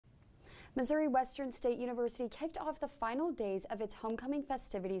Missouri Western State University kicked off the final days of its homecoming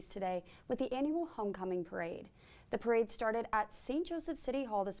festivities today with the annual homecoming parade. The parade started at St. Joseph City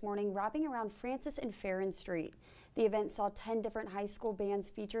Hall this morning, wrapping around Francis and Farron Street. The event saw 10 different high school bands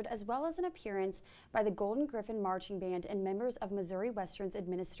featured, as well as an appearance by the Golden Griffin Marching Band and members of Missouri Western's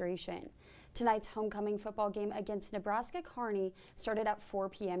administration. Tonight's homecoming football game against Nebraska Kearney started at 4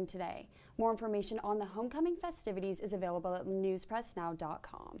 p.m. today. More information on the homecoming festivities is available at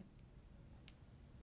newspressnow.com.